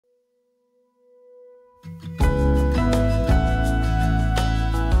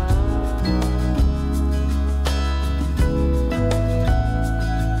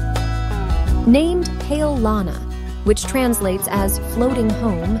Hale Lana, which translates as floating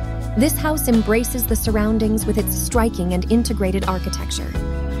home, this house embraces the surroundings with its striking and integrated architecture.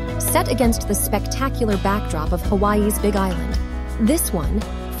 Set against the spectacular backdrop of Hawaii's Big Island, this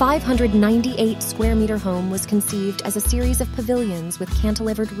 598 square meter home was conceived as a series of pavilions with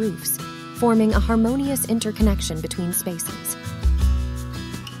cantilevered roofs, forming a harmonious interconnection between spaces.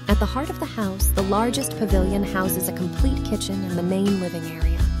 At the heart of the house, the largest pavilion houses a complete kitchen and the main living area.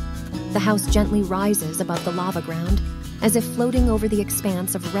 The house gently rises above the lava ground, as if floating over the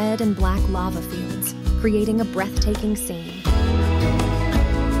expanse of red and black lava fields, creating a breathtaking scene.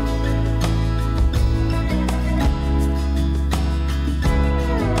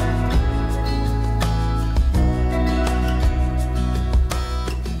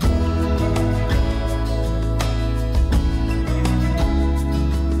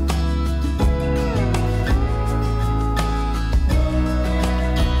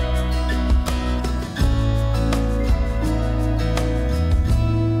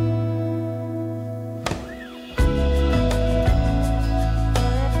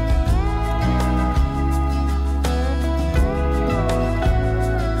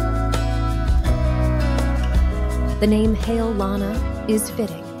 The name Hale Lana is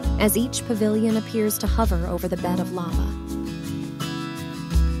fitting, as each pavilion appears to hover over the bed of lava.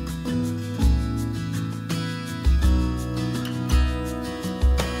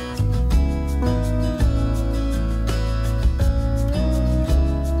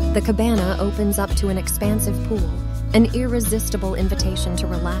 The cabana opens up to an expansive pool, an irresistible invitation to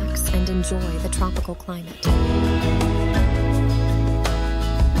relax and enjoy the tropical climate.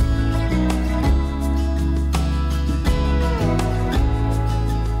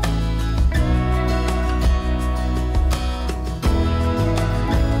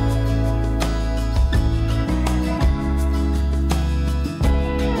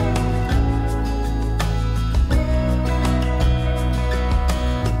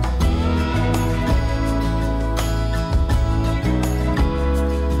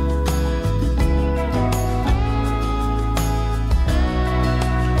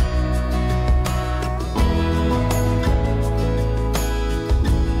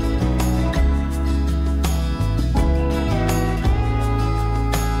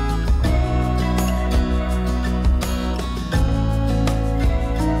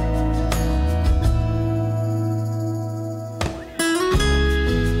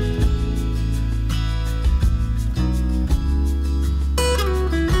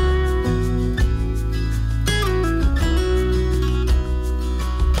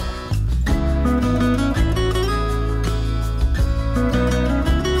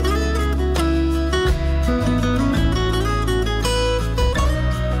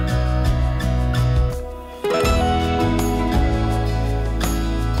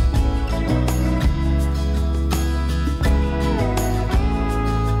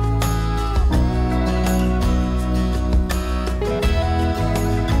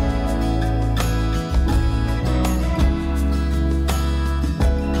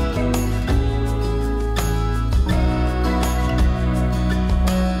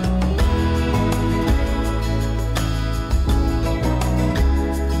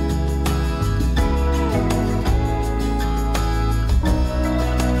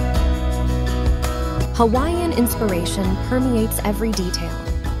 Hawaiian inspiration permeates every detail,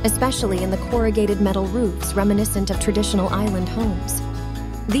 especially in the corrugated metal roofs reminiscent of traditional island homes.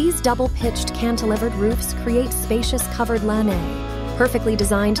 These double-pitched cantilevered roofs create spacious covered lanai, perfectly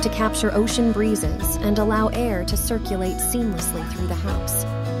designed to capture ocean breezes and allow air to circulate seamlessly through the house.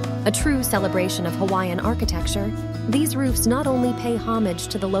 A true celebration of Hawaiian architecture, these roofs not only pay homage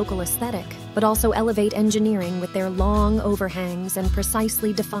to the local aesthetic, but also elevate engineering with their long overhangs and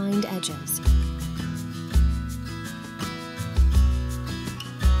precisely defined edges.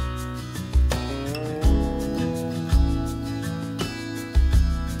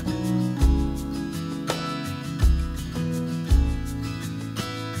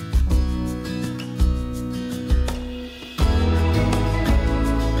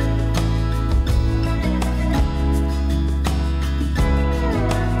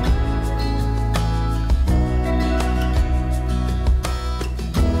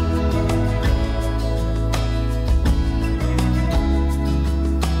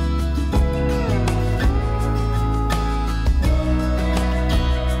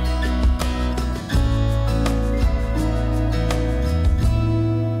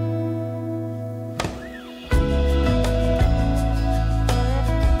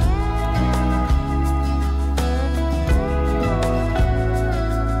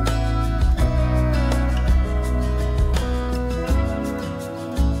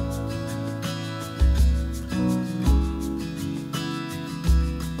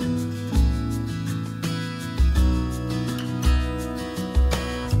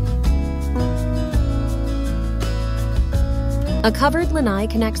 A covered lanai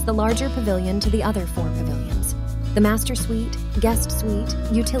connects the larger pavilion to the other 4 pavilions: the master suite, guest suite,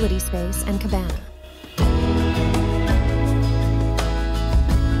 utility space, and cabana.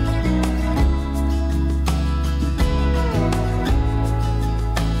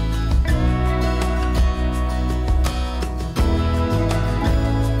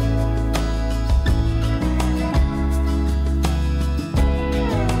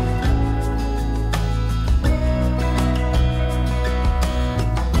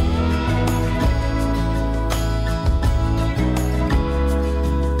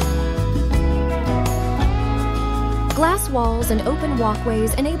 Glass walls and open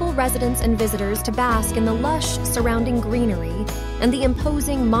walkways enable residents and visitors to bask in the lush surrounding greenery and the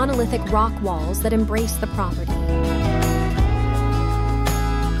imposing monolithic rock walls that embrace the property.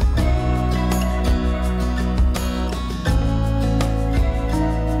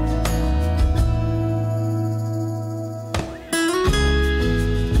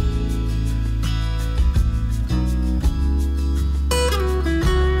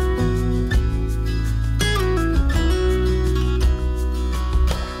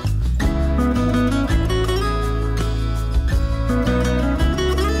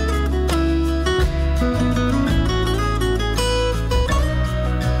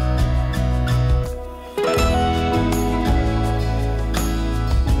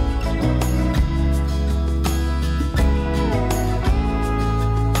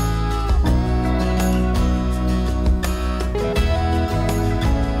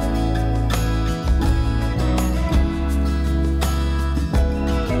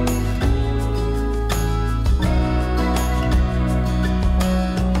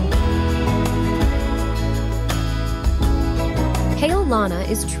 Hale Lana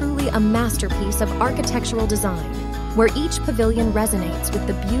is truly a masterpiece of architectural design, where each pavilion resonates with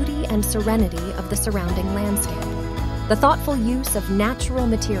the beauty and serenity of the surrounding landscape. The thoughtful use of natural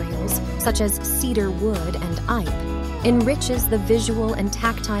materials, such as cedar wood and ipe, enriches the visual and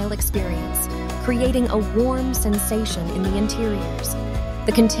tactile experience, creating a warm sensation in the interiors.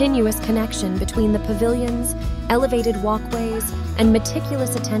 The continuous connection between the pavilions, elevated walkways, and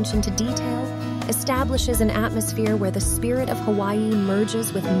meticulous attention to detail establishes an atmosphere where the spirit of Hawaii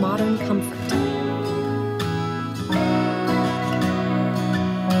merges with modern comfort.